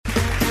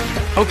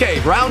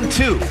Okay, round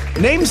 2.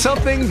 Name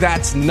something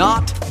that's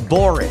not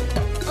boring.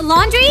 A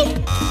laundry?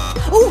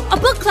 Ooh, a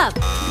book club.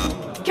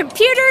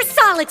 Computer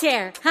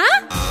solitaire,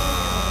 huh?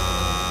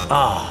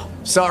 Ah,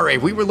 sorry,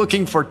 we were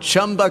looking for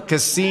Chumba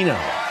Casino.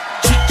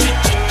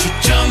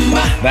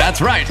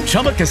 That's right,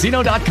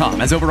 ChumbaCasino.com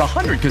has over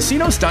 100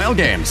 casino-style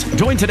games.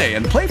 Join today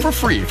and play for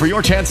free for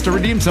your chance to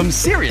redeem some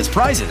serious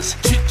prizes.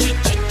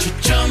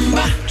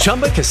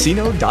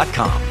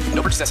 ChumbaCasino.com.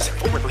 No purchase necessary.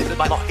 Void where prohibited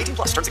by law. 18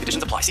 plus. Terms and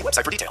conditions apply. See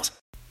website for details.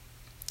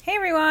 Hey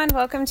everyone,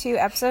 welcome to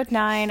episode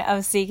 9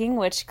 of Seeking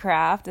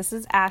Witchcraft. This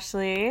is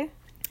Ashley.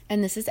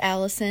 And this is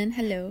Allison.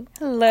 Hello.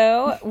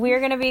 Hello. We're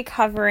going to be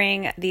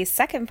covering the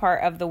second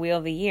part of the Wheel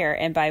of the Year.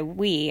 And by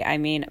we, I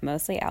mean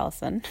mostly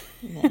Allison.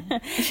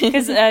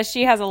 Because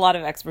she has a lot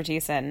of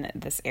expertise in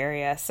this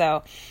area.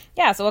 So,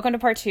 yeah. So welcome to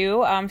part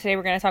 2. Today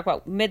we're going to talk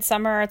about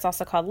Midsummer. It's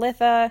also called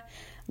Litha,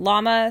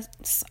 Lammas,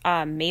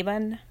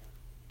 Mabon.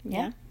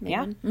 Yeah.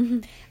 Mm-hmm.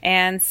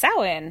 And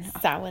Samhain.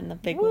 Samhain, the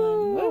big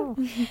Woo. one.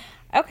 Woo.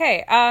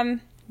 Okay.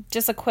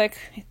 Just a quick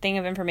thing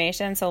of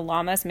information. So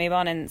Lammas,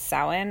 Mabon, and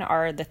Samhain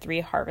are the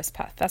 3 harvest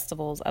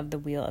festivals of the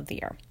Wheel of the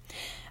Year.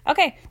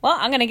 Okay, well,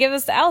 I'm going to give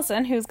this to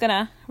Allison, who's going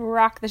to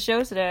rock the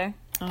show today.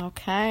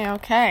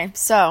 Okay.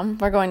 So,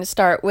 we're going to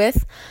start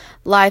with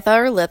Litha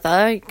or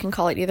Litha. You can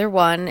call it either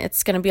one.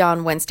 It's going to be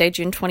on Wednesday,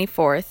 June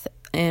 24th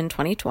in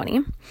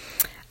 2020.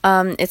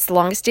 It's the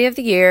longest day of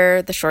the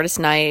year, the shortest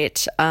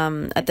night.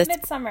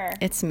 Midsummer.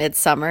 It's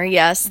midsummer,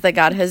 yes. The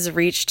god has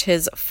reached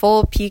his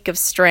full peak of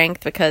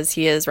strength because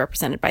he is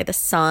represented by the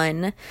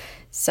sun.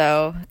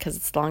 So, because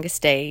it's the longest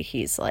day,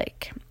 he's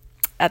like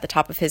at the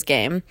top of his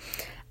game.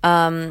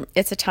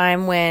 It's a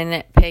time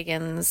when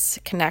pagans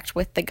connect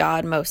with the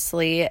god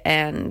mostly,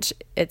 and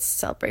it's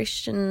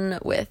celebration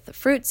with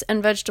fruits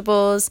and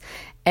vegetables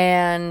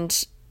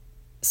and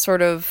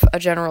sort of a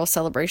general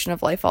celebration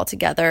of life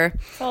altogether.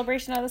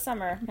 Celebration of the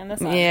summer and the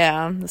sun.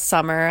 Yeah, the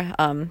summer.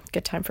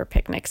 Good time for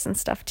picnics and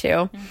stuff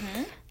too.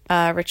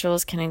 Mm-hmm.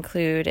 Rituals can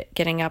include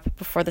getting up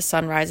before the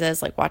sun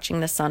rises, like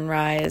watching the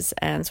sunrise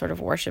and sort of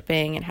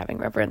worshiping and having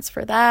reverence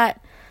for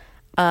that.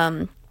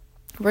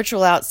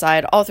 Ritual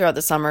outside all throughout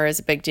the summer is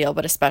a big deal,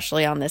 but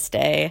especially on this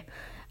day.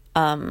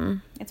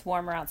 It's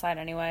warmer outside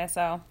anyway,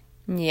 so...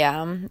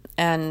 Yeah,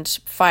 and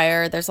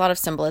fire, there's a lot of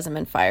symbolism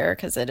in fire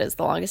because it is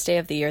the longest day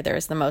of the year.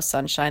 There's the most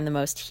sunshine, the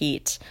most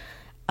heat.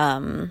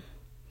 Yeah.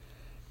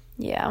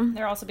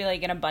 There'll also be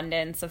like an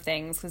abundance of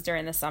things because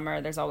during the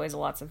summer there's always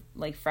lots of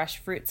like fresh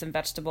fruits and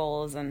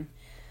vegetables and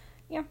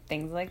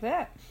things like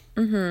that.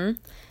 Mm-hmm.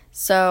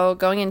 So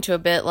going into a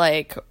bit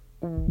like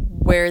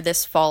where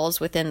this falls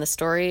within the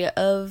story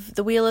of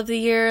the Wheel of the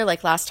Year,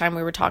 like last time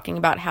we were talking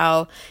about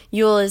how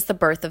Yule is the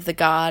birth of the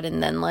god,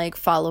 and then like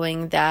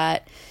following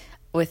that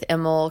with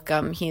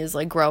Imbolc, he is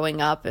like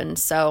growing up, and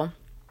so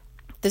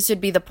this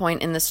would be the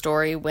point in the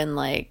story when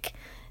like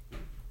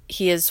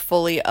he is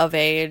fully of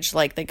age.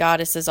 Like the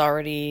goddess is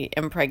already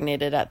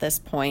impregnated at this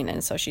point,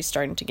 and so she's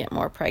starting to get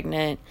more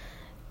pregnant,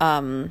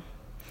 and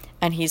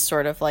he's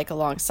sort of like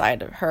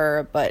alongside of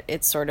her. But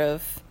it's sort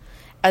of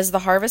as the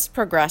harvest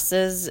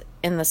progresses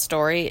in the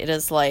story, it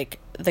is like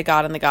the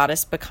god and the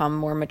goddess become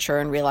more mature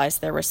and realize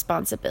their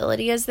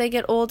responsibility as they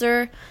get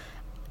older.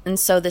 And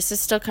so this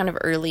is still kind of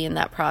early in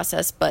that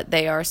process, but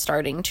they are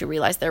starting to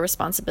realize their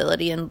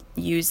responsibility and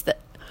lose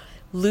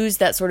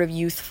that sort of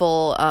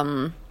youthful,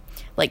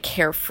 like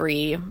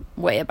carefree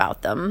way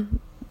about them.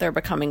 They're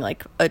becoming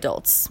like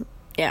adults.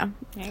 Yeah.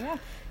 Yeah.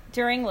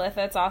 During Litha,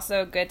 it's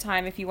also a good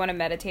time if you want to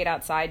meditate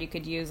outside. You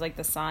could use like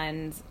the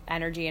sun's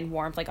energy and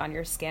warmth like on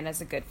your skin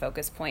as a good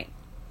focus point.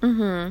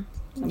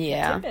 Mm-hmm.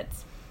 Yeah.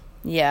 Tidbits.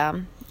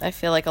 Yeah, I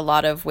feel like a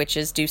lot of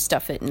witches do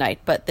stuff at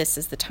night, but this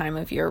is the time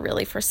of year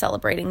really for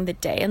celebrating the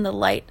day and the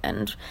light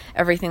and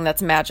everything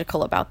that's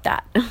magical about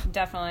that.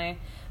 Definitely.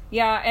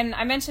 Yeah, and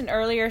I mentioned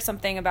earlier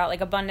something about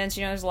like abundance.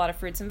 There's a lot of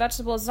fruits and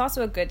vegetables. It's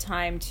also a good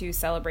time to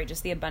celebrate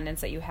just the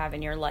abundance that you have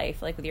in your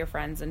life, like with your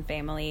friends and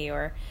family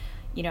or,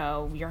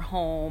 your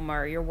home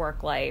or your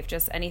work life,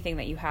 just anything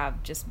that you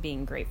have, just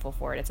being grateful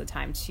for it. It's a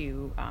time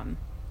to,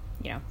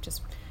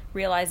 just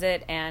realize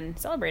it and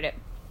celebrate it.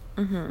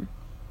 Mm-hmm.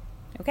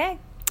 Okay.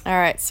 All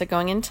right, so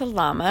going into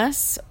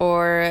Lammas,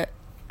 or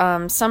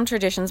some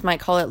traditions might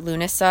call it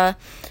Lunasa.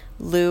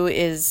 Lu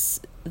is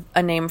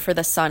a name for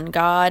the sun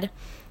god,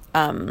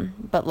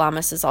 but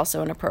Lammas is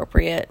also an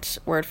appropriate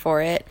word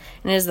for it.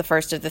 And it is the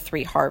first of the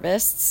 3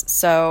 harvests.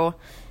 So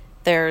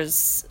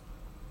there's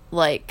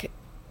like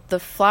the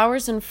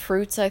flowers and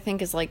fruits, I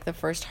think, is like the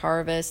first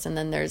harvest. And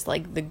then there's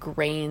like the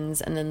grains,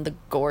 and then the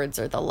gourds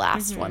are the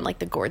last one, like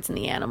the gourds and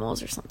the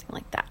animals or something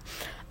like that.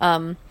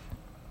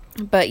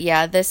 But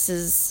yeah, this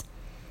is,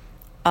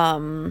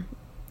 so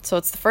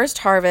it's the first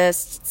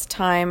harvest. It's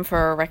time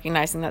for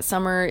recognizing that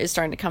summer is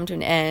starting to come to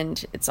an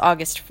end. It's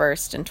August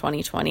 1st in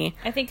 2020.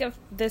 I think of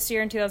this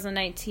year in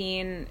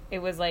 2019, it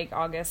was like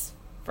August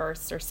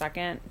 1st or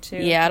 2nd too.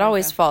 Yeah, it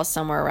always falls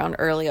somewhere around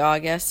early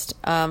August.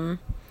 And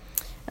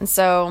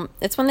so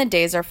it's when the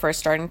days are first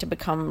starting to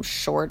become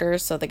shorter.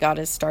 So the god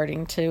is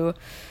starting to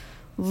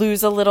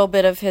lose a little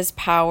bit of his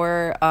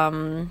power.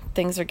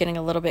 Things are getting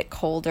a little bit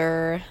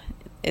colder.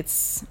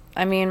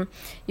 I mean,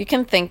 you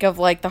can think of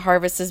like the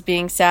harvest as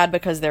being sad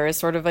because there is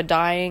sort of a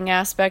dying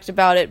aspect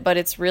about it, but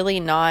it's really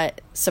not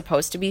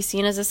supposed to be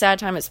seen as a sad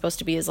time. It's supposed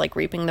to be as like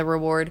reaping the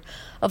reward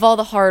of all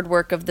the hard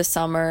work of the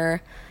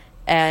summer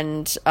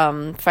and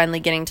finally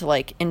getting to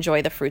like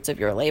enjoy the fruits of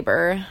your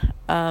labor.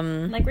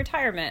 Like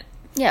retirement.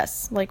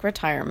 Yes, like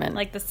retirement.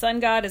 Like the sun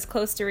god is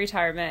close to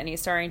retirement and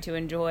he's starting to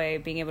enjoy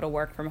being able to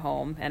work from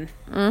home and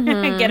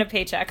get a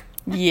paycheck.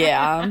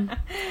 Yeah.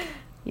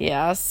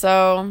 Yeah,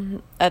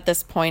 so at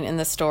this point in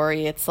the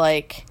story, it's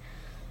like,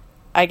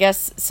 I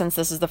guess since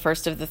this is the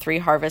first of the 3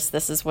 harvests,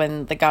 this is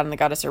when the god and the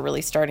goddess are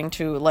really starting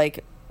to,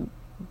 like,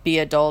 be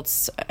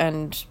adults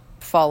and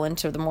fall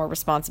into the more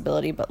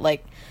responsibility. But,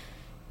 like,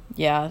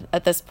 yeah,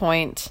 at this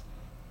point,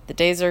 the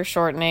days are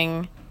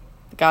shortening,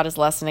 the god is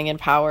lessening in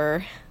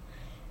power,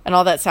 and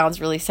all that sounds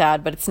really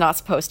sad, but it's not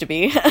supposed to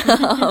be.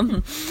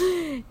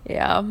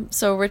 Yeah,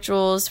 so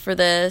rituals for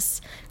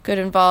this could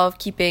involve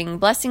keeping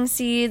blessing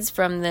seeds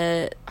from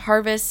the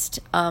harvest.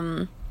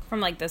 From,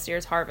 like, this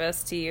year's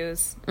harvest to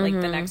use, like,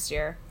 the next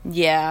year.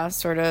 Yeah,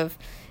 sort of.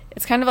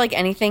 It's kind of like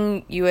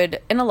anything you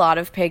would, in a lot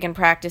of pagan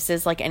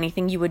practices, like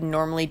anything you would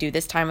normally do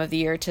this time of the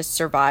year to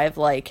survive,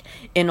 like,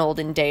 in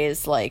olden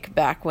days, like,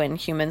 back when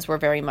humans were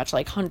very much,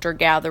 like,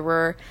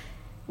 hunter-gatherer.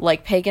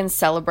 Like, pagans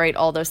celebrate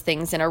all those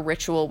things in a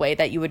ritual way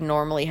that you would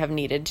normally have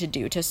needed to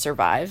do to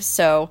survive.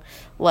 So,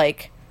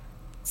 like,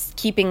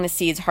 keeping the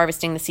seeds,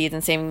 harvesting the seeds,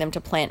 and saving them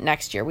to plant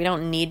next year. We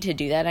don't need to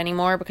do that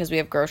anymore because we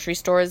have grocery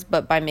stores,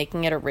 but by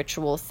making it a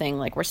ritual thing,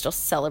 like, we're still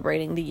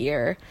celebrating the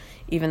year,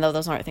 even though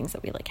those aren't things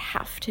that we, like,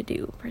 have to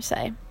do, per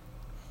se.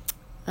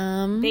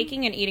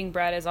 Baking and eating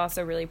bread is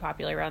also really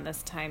popular around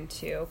this time,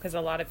 too, because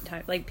a lot of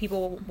time, like,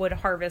 people would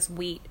harvest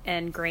wheat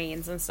and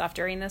grains and stuff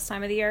during this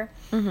time of the year.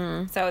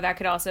 So that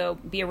could also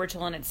be a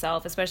ritual in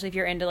itself, especially if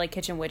you're into, like,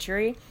 kitchen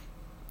witchery.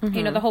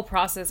 You know, the whole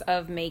process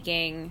of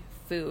making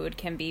food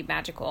can be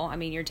magical. I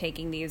mean, you're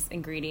taking these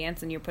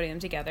ingredients and you're putting them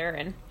together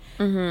and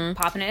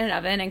popping it in an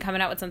oven and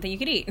coming out with something you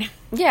could eat.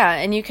 Yeah,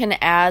 and you can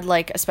add,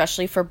 like,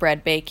 especially for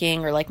bread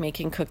baking or, like,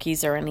 making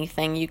cookies or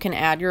anything, you can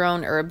add your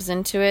own herbs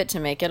into it to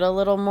make it a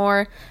little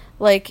more,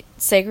 like,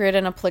 sacred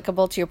and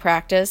applicable to your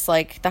practice.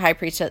 Like, the high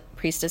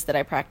priestess that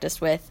I practiced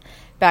with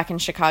back in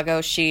Chicago,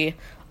 she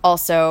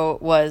also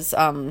was,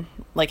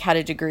 like, had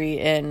a degree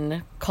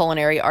in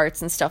culinary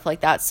arts and stuff like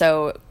that,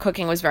 so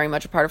cooking was very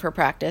much a part of her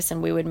practice,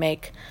 and we would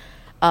make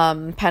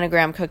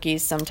pentagram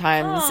cookies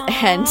sometimes.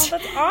 Aww, and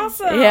that's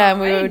awesome. Yeah, and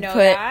we would know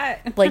put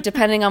that. like,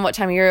 depending on what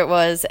time of year it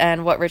was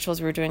and what rituals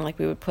we were doing, like,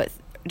 we would put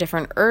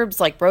different herbs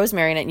like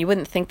rosemary in it, and you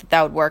wouldn't think that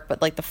that would work,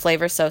 but, like, the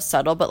flavor's so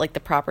subtle, but, like, the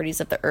properties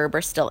of the herb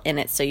are still in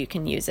it, so you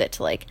can use it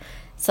to, like,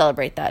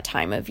 celebrate that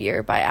time of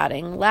year by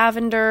adding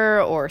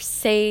lavender or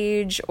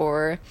sage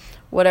or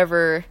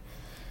whatever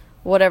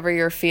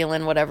you're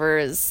feeling, whatever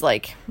is,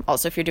 like,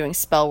 also if you're doing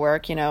spell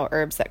work, you know,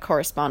 herbs that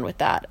correspond with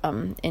that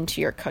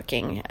into your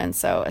cooking. And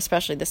so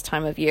especially this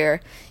time of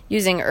year,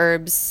 using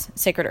herbs,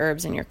 sacred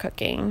herbs in your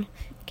cooking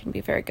can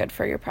be very good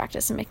for your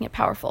practice and making it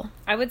powerful.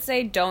 I would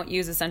say don't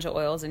use essential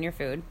oils in your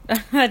food.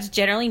 That's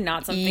generally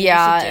not something you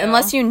should do.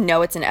 Unless you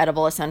know it's an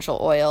edible essential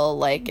oil,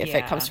 like if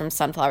it comes from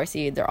sunflower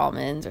seeds or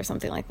almonds or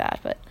something like that.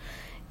 But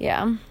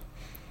yeah.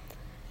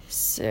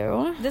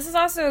 So this is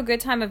also a good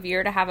time of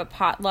year to have a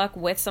potluck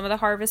with some of the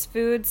harvest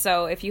food.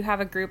 So if you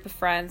have a group of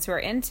friends who are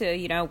into,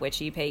 you know,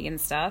 witchy pagan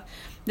stuff,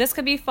 this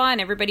could be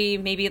fun. Everybody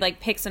maybe, like,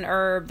 picks an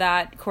herb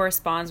that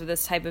corresponds with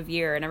this type of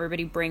year, and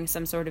everybody brings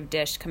some sort of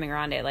dish coming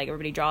around it. Like,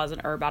 everybody draws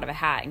an herb out of a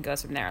hat and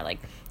goes from there. Like,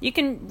 you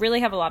can really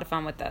have a lot of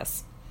fun with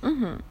this.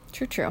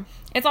 True.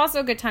 It's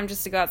also a good time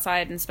just to go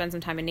outside and spend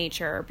some time in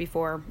nature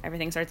before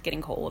everything starts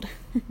getting cold.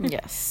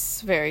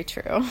 Yes, very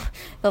true.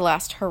 The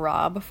last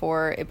hurrah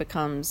before it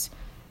becomes,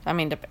 I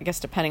mean, I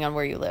guess depending on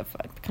where you live,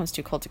 it becomes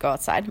too cold to go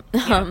outside.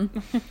 Yeah.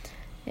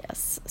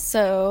 Yes.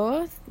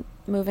 So,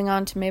 moving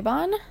on to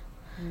Mabon.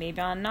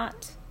 Mabon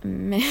not.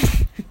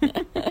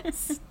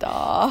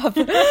 Stop.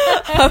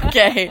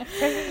 Okay.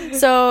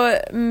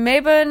 So,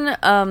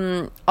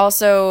 Mabon,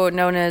 also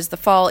known as the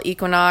fall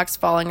equinox,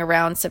 falling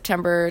around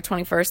September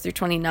 21st through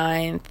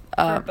 29th.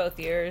 For both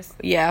years.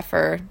 Yeah,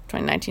 for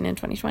 2019 and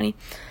 2020.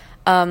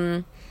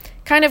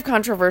 Kind of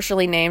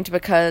controversially named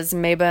because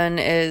Mabon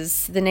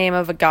is the name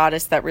of a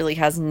goddess that really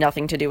has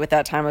nothing to do with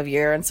that time of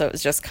year, and so it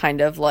was just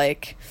kind of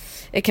like,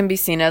 it can be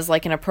seen as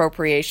like an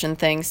appropriation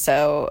thing,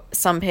 so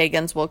some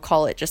pagans will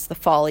call it just the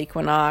fall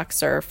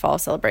equinox or fall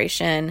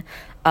celebration,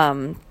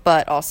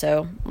 but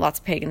also lots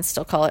of pagans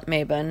still call it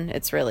Mabon.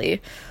 It's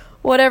really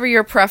whatever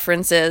your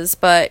preference is,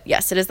 but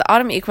yes, it is the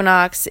autumn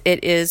equinox.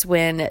 It is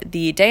when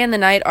the day and the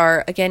night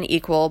are again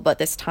equal, but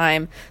this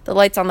time the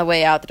light's on the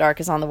way out, the dark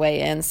is on the way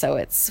in, so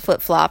it's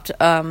flip-flopped.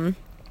 Oh,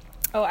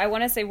 I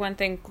want to say one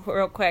thing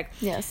real quick.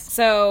 Yes.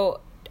 So,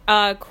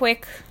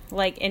 quick,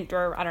 like, I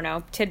don't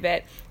know,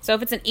 tidbit. So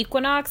if it's an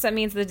equinox, that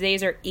means the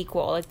days are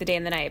equal, like the day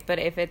and the night, but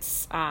if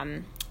it's,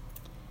 oh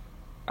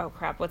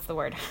crap, what's the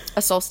word?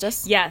 A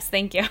solstice? Yes,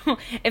 thank you.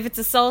 If it's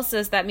a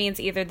solstice, that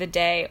means either the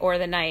day or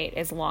the night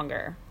is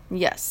longer.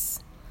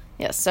 Yes.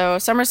 Yeah, so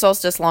summer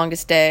solstice,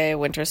 longest day,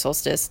 winter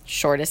solstice,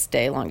 shortest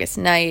day, longest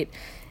night.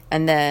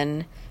 And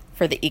then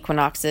for the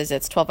equinoxes,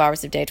 it's 12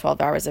 hours of day,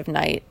 12 hours of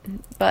night.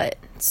 But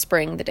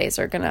spring, the days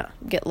are going to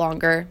get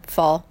longer.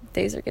 Fall,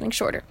 days are getting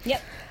shorter.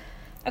 Yep.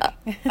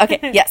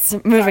 Okay, yes,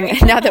 moving.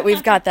 Now that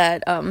we've got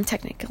that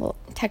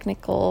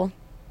technical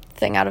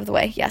thing out of the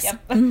way, yes.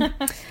 Yep.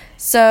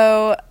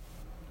 So,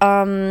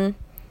 in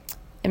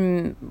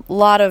a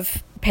lot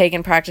of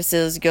pagan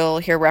practices, you'll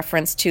hear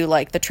reference to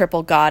like the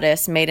triple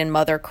goddess, maiden,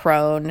 mother,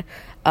 crone,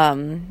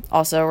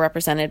 also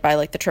represented by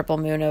like the triple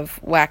moon of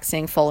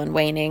waxing, full, and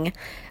waning.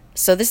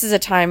 So this is a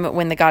time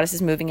when the goddess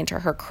is moving into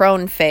her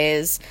crone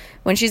phase.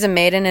 When she's a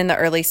maiden in the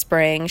early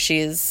spring,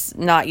 she's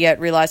not yet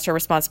realized her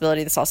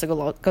responsibility. This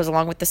also goes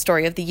along with the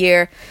story of the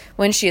year.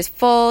 When she is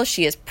full,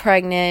 she is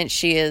pregnant,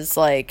 she is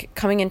like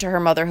coming into her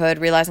motherhood,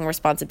 realizing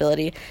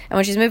responsibility. And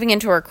when she's moving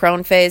into her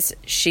crone phase,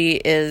 she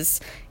is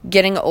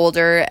getting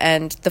older,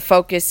 and the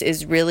focus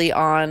is really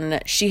on,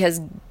 she has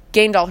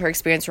gained all her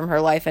experience from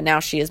her life, and now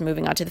she is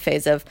moving on to the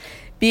phase of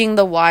being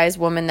the wise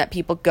woman that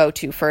people go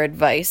to for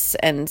advice.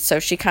 And so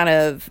she kind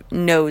of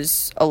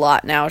knows a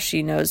lot now.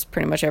 She knows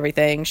pretty much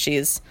everything. She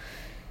is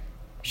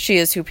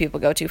who people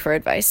go to for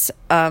advice.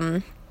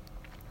 At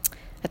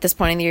this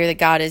point in the year, the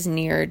god is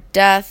near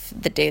death.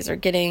 The days are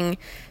getting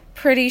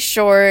pretty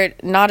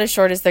short. Not as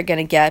short as they're going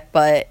to get,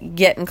 but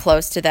getting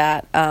close to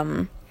that.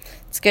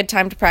 It's a good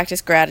time to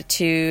practice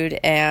gratitude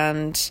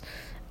and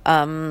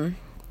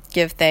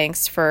give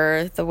thanks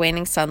for the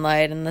waning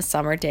sunlight and the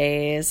summer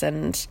days,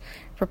 and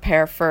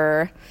prepare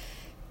for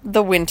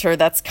the winter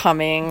that's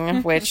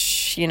coming,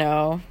 which, you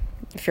know,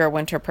 if you're a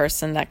winter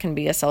person, that can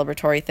be a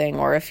celebratory thing.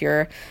 Or if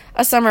you're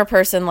a summer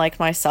person like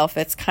myself,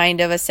 it's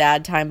kind of a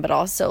sad time, but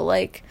also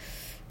like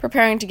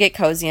preparing to get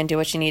cozy and do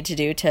what you need to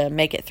do to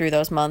make it through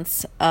those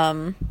months. It's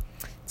a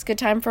good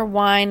time for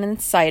wine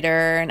and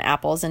cider and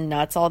apples and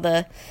nuts. All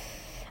the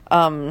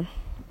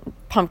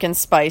pumpkin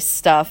spice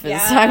stuff is,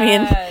 yes. I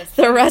mean,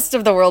 the rest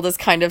of the world is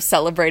kind of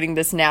celebrating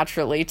this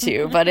naturally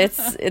too, but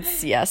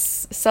it's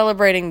yes,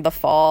 celebrating the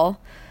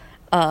fall.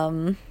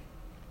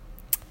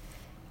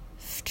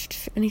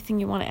 Anything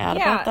you want to add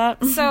about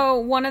that? So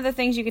one of the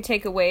things you could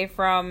take away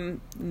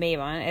from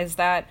Mabon is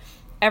that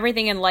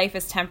everything in life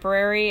is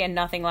temporary and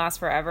nothing lasts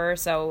forever.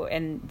 So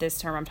in this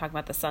term, I'm talking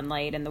about the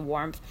sunlight and the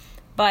warmth,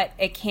 but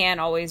it can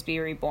always be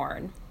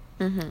reborn.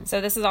 Mm-hmm. So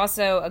this is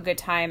also a good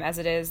time, as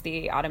it is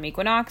the autumn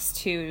equinox,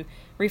 to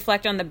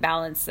reflect on the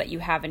balance that you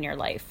have in your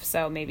life.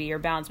 So maybe your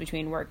balance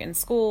between work and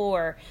school,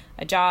 or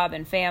a job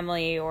and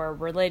family, or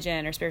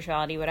religion or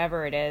spirituality,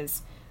 whatever it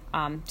is.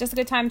 Just a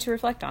good time to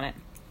reflect on it.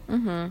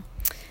 Mm-hmm.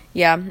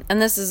 Yeah,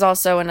 and this is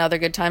also another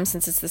good time,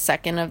 since it's the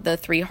second of the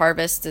 3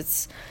 harvests.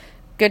 It's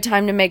a good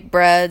time to make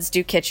breads,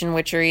 do kitchen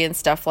witchery and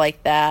stuff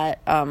like that.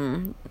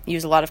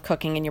 Use a lot of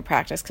cooking in your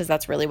practice, because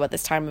that's really what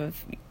this time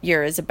of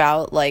year is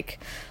about. Like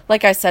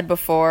I said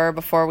before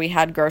we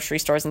had grocery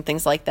stores and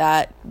things like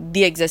that,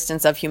 the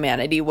existence of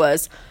humanity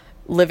was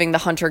living the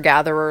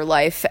hunter-gatherer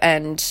life,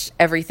 and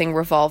everything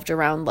revolved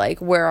around like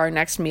where our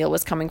next meal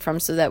was coming from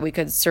so that we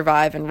could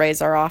survive and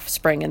raise our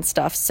offspring and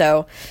stuff.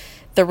 So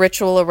the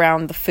ritual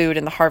around the food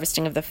and the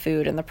harvesting of the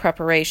food and the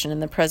preparation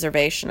and the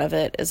preservation of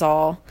it is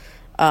all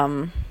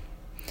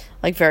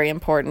like very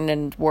important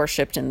and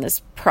worshipped in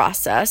this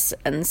process.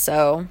 And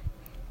so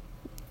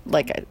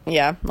like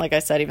I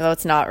said, even though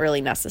it's not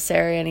really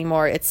necessary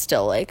anymore, it's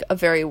still like a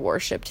very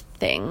worshipped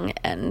thing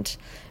and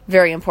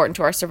very important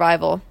to our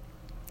survival.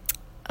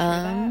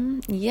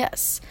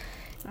 Yes.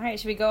 All right,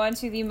 should we go on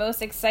to the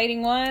most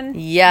exciting one?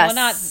 Yes. Well,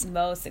 not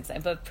most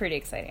exciting, but pretty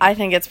exciting. I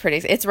think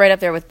it's right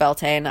up there with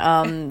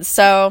Beltane.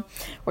 So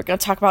we're going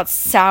to talk about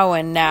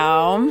Samhain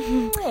now,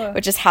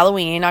 which is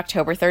Halloween,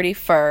 October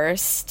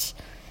 31st.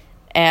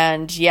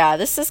 And yeah,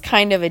 this is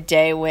kind of a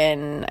day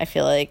when I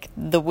feel like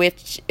the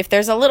witch, if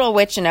there's a little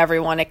witch in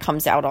everyone, it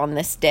comes out on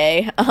this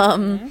day.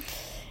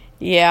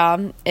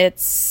 Yeah,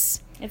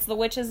 it's the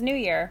witch's new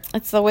year.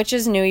 It's the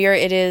witch's new year.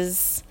 It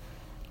is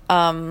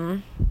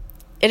the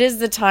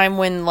time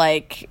when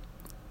like,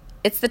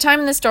 it's the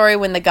time in the story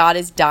when the god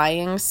is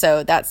dying.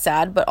 So that's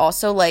sad, but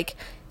also like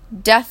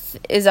death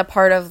is a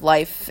part of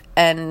life,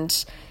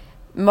 and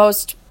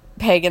most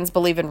pagans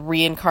believe in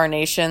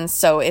reincarnation,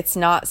 so it's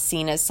not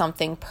seen as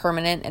something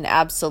permanent and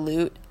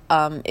absolute.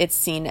 It's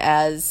seen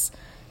as,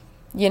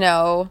 you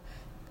know,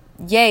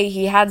 yay,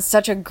 he had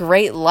such a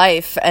great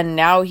life and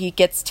now he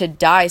gets to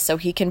die so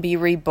he can be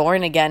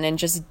reborn again and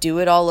just do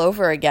it all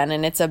over again,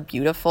 and it's a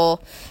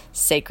beautiful,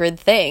 sacred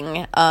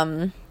thing.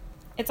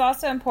 It's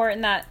also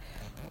important that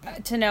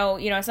to know,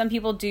 you know, some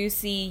people do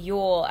see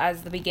Yule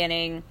as the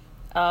beginning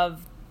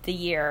of the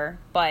year,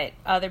 but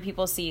other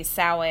people see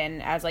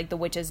Samhain as like the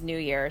witch's new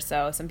year.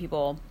 So some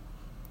people,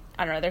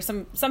 I don't know, there's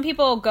some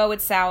people go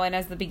with Samhain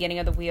as the beginning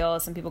of the wheel,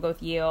 some people go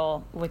with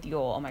Yule.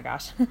 Oh my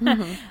gosh.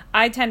 Mm-hmm.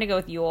 I tend to go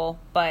with Yule,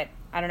 but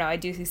I don't know, I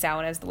do see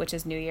Samhain as the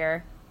witch's new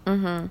year.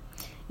 Mm-hmm.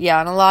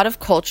 Yeah, and a lot of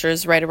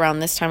cultures right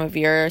around this time of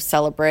year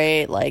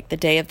celebrate like the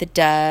Day of the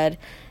Dead,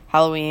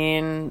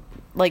 Halloween.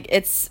 Like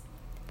it's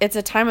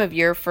a time of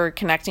year for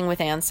connecting with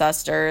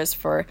ancestors,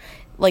 for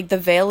like, the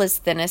veil is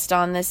thinnest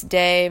on this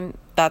day.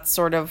 That's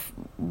sort of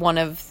one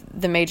of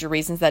the major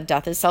reasons that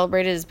death is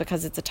celebrated, is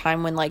because it's a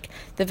time when, like,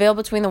 the veil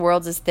between the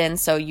worlds is thin,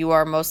 so you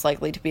are most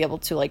likely to be able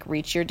to, like,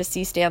 reach your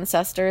deceased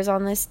ancestors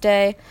on this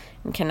day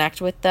and connect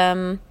with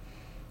them.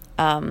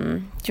 Do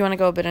you want to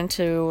go a bit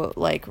into,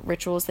 like,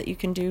 rituals that you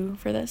can do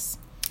for this?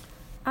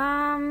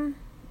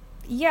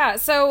 Yeah,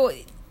 so,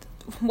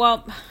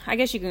 well, I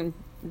guess you can,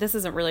 this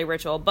isn't really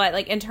ritual, but,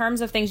 like, in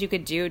terms of things you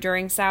could do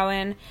during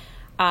Samhain,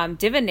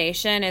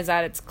 divination is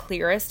at its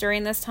clearest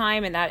during this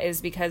time, and that is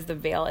because the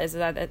veil is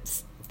at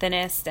its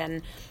thinnest,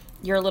 and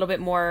you're a little bit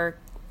more,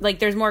 like,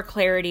 there's more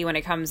clarity when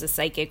it comes to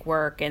psychic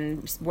work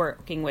and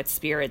working with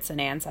spirits and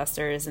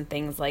ancestors and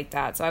things like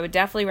that. So I would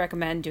definitely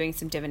recommend doing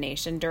some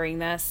divination during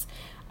this.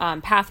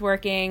 Path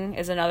working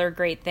is another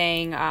great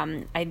thing. I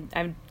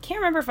can't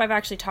remember if I've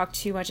actually talked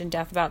too much in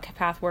depth about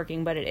path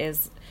working, but it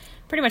is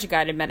pretty much a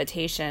guided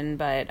meditation,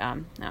 but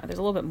no, there's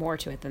a little bit more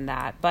to it than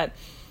that. But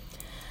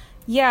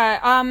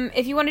yeah,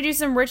 if you want to do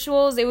some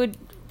rituals, it would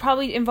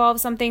probably involve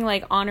something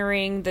like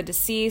honoring the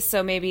deceased.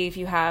 So maybe if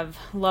you have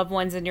loved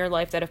ones in your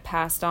life that have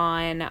passed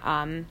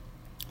on,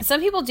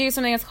 some people do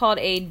something that's called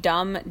a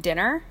dumb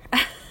dinner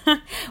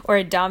or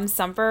a dumb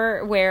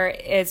supper,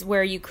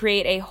 where you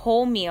create a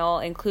whole meal,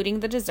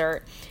 including the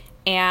dessert,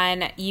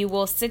 and you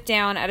will sit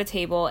down at a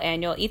table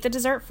and you'll eat the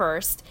dessert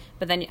first,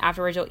 but then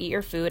afterwards you'll eat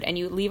your food, and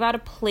you leave out a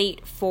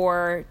plate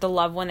for the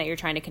loved one that you're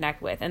trying to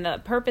connect with. And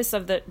the purpose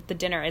of the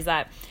dinner is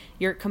that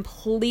you're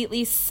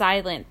completely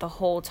silent the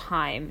whole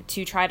time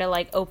to try to,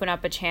 like, open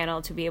up a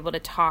channel to be able to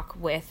talk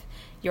with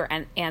your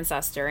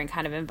ancestor and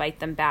kind of invite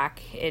them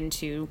back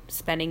into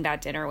spending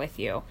that dinner with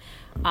you.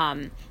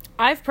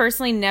 I've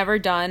personally never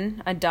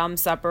done a dumb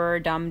supper or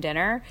dumb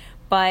dinner,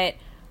 but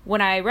when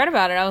I read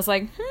about it, I was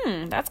like,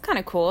 that's kind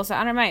of cool. So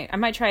I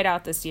might try it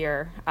out this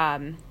year.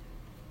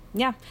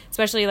 Yeah,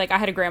 especially, like, I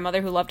had a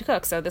grandmother who loved to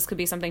cook, so this could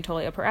be something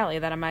totally up her alley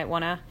that I might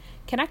want to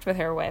connect with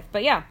her with.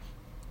 But yeah,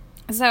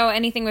 so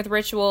anything with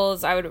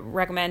rituals, I would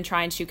recommend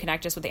trying to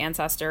connect just with the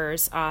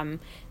ancestors,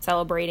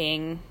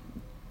 celebrating,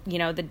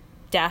 the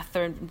death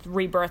or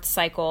rebirth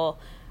cycle,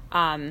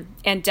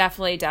 and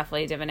definitely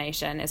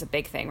divination is a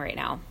big thing right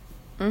now.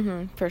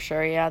 For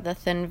sure, yeah, the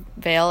thin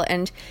veil.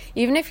 And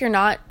even if you're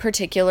not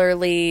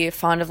particularly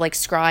fond of, like,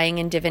 scrying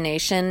and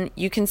divination,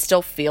 you can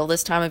still feel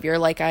this time of year.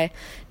 Like, I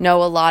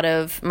know a lot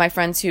of my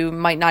friends who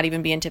might not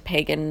even be into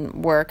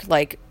pagan work,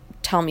 like,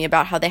 tell me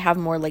about how they have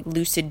more, like,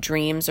 lucid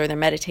dreams, or their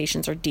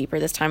meditations are deeper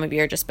this time of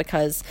year, just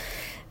because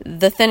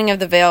the thinning of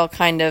the veil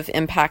kind of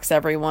impacts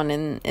everyone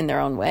in their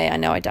own way. I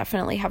know I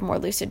definitely have more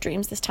lucid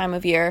dreams this time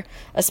of year,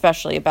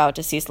 especially about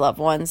deceased loved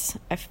ones,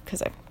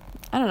 because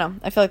I don't know.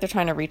 I feel like they're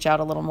trying to reach out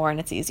a little more, and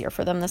it's easier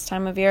for them this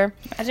time of year.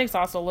 Magic's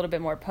also a little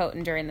bit more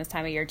potent during this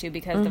time of year, too,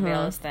 because the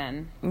veil is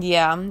thin.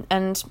 Yeah,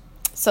 and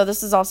so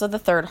this is also the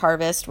third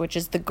harvest, which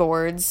is the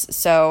gourds.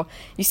 So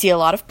you see a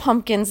lot of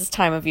pumpkins this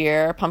time of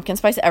year. Pumpkin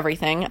spice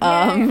everything.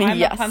 I'm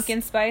a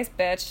pumpkin spice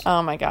bitch.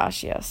 Oh my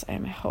gosh, yes. I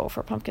am a hoe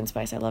for pumpkin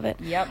spice. I love it.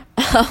 Yep.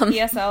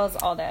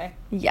 PSLs all day.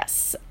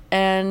 Yes.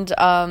 And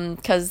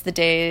because the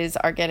days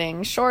are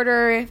getting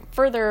shorter,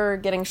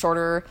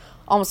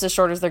 almost as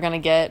short as they're going to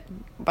get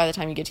by the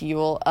time you get to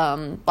Yule.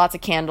 Lots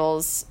of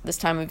candles this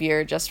time of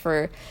year, just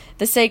for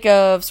the sake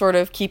of sort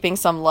of keeping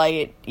some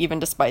light, even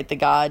despite the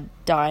god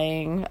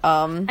dying.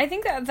 I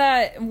think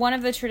that one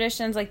of the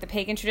traditions, like the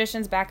pagan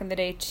traditions back in the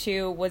day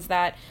too, was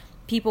that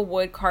people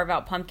would carve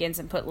out pumpkins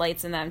and put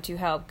lights in them to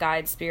help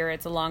guide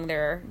spirits along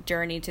their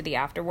journey to the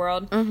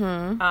afterworld.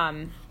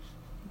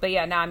 But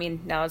yeah,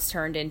 now it's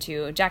turned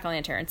into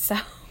jack-o'-lanterns, so...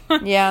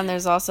 Yeah, and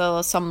there's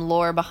also some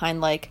lore behind,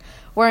 like,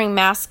 wearing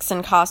masks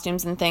and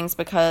costumes and things,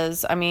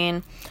 because,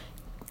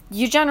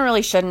 you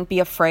generally shouldn't be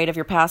afraid of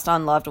your passed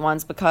on loved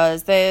ones,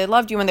 because they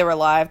loved you when they were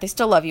alive. They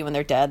still love you when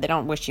they're dead. They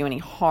don't wish you any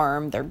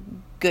harm. They're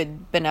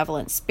good,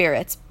 benevolent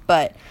spirits.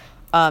 But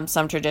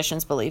some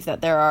traditions believe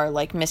that there are,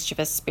 like,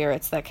 mischievous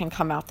spirits that can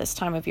come out this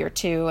time of year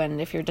too, and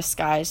if you're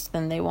disguised,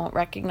 then they won't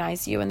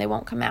recognize you and they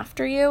won't come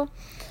after you.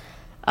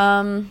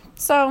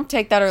 So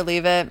take that or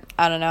leave it.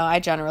 I don't know. I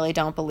generally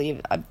don't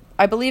believe...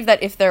 I believe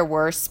that if there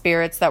were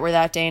spirits that were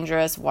that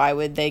dangerous, why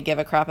would they give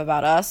a crap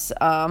about us?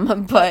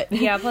 But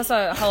yeah, plus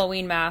a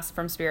Halloween mask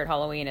from Spirit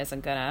Halloween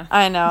isn't gonna...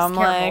 I know, I'm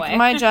like,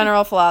 my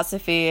general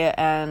philosophy,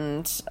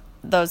 and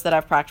those that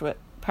I've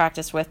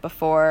practiced with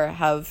before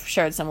have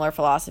shared similar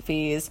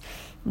philosophies,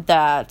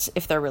 that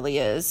if there really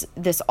is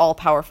this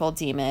all-powerful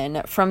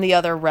demon from the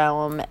other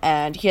realm,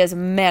 and he has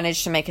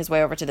managed to make his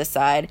way over to this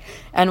side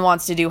and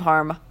wants to do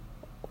harm,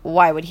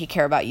 why would he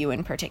care about you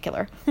in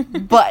particular?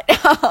 But,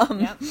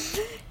 yep.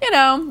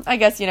 I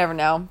guess you never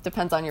know.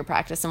 Depends on your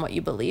practice and what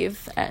you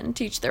believe, and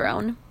teach their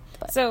own.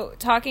 But. So,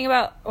 talking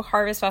about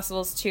harvest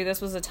festivals, too,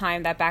 this was a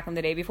time that back in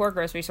the day, before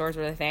grocery stores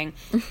were the thing,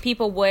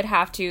 people would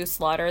have to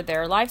slaughter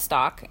their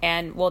livestock,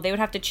 and, they would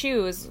have to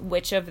choose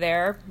which of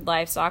their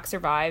livestock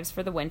survives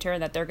for the winter,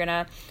 and that they're going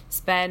to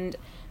spend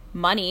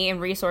money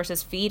and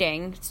resources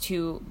feeding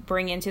to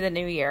bring into the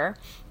new year.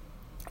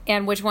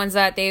 and which ones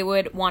that they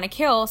would want to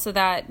kill so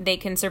that they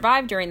can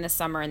survive during the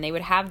summer and they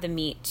would have the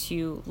meat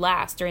to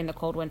last during the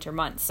cold winter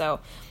months. So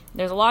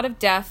there's a lot of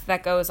death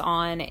that goes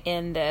on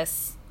in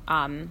this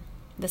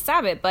the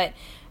Sabbath, but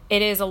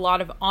it is a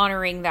lot of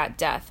honoring that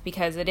death,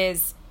 because it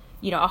is,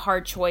 a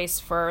hard choice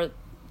for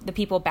the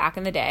people back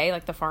in the day,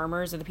 like the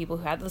farmers or the people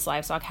who had this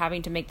livestock,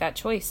 having to make that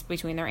choice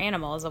between their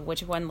animals of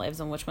which one lives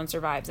and which one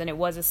survives. And it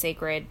was a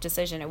sacred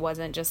decision. It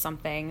wasn't just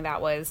something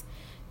that was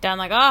done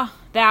like, oh,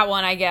 that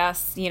one, I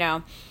guess, But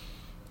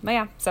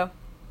yeah, so.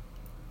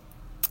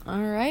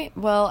 All right.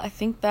 Well, I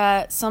think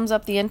that sums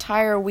up the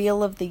entire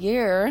Wheel of the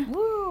Year.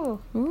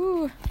 Woo.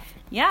 Ooh.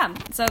 Yeah,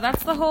 so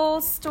that's the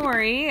whole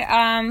story.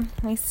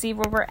 Let me see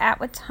where we're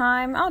at with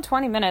time.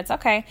 20 minutes.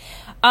 Okay.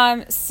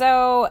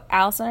 So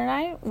Allison and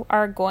I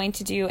are going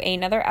to do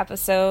another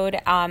episode.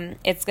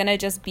 It's going to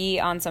just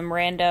be on some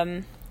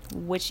random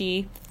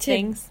witchy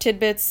things.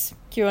 Tidbits,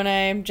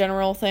 Q&A,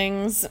 general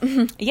things.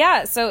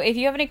 Yeah, so if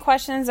you have any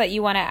questions that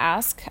you want to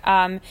ask,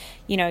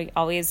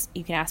 always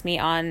you can ask me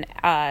on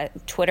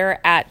Twitter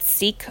at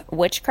Seek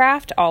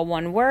Witchcraft, all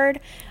one word.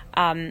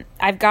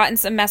 I've gotten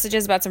some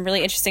messages about some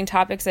really interesting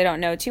topics I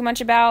don't know too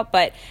much about,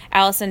 but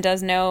Allison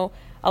does know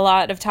a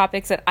lot of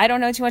topics that I don't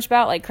know too much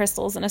about, like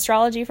crystals and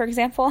astrology, for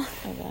example.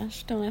 Oh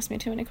gosh, don't ask me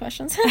too many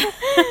questions.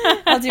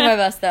 I'll do my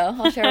best though.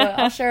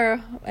 I'll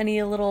share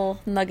any little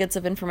nuggets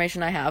of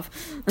information I have.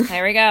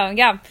 There we go.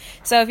 Yeah.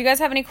 So if you guys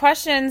have any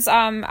questions,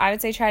 I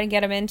would say try to get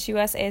them into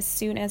us as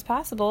soon as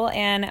possible,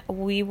 and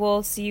we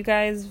will see you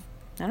guys,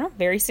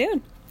 very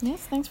soon.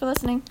 Yes, thanks for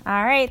listening.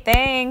 All right,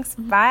 thanks.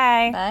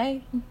 Bye.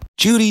 Bye.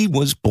 Judy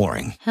was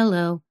boring.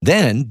 Hello.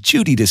 Then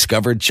Judy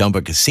discovered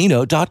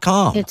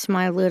ChumbaCasino.com. It's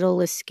my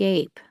little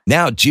escape.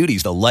 Now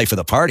Judy's the life of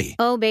the party.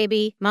 Oh,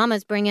 baby,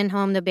 mama's bringing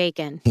home the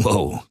bacon.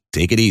 Whoa,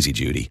 take it easy,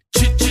 Judy.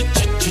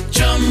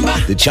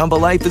 The Chumba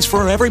life is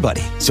for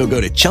everybody. So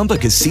go to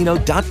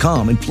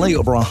ChumbaCasino.com and play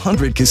over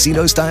 100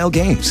 casino-style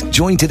games.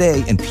 Join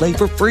today and play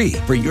for free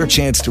for your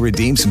chance to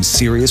redeem some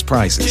serious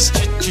prizes.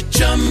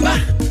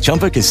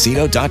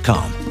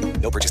 ChumbaCasino.com.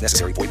 No purchase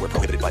necessary. Void where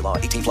prohibited by law.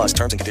 18+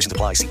 terms and conditions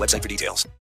apply. See website for details.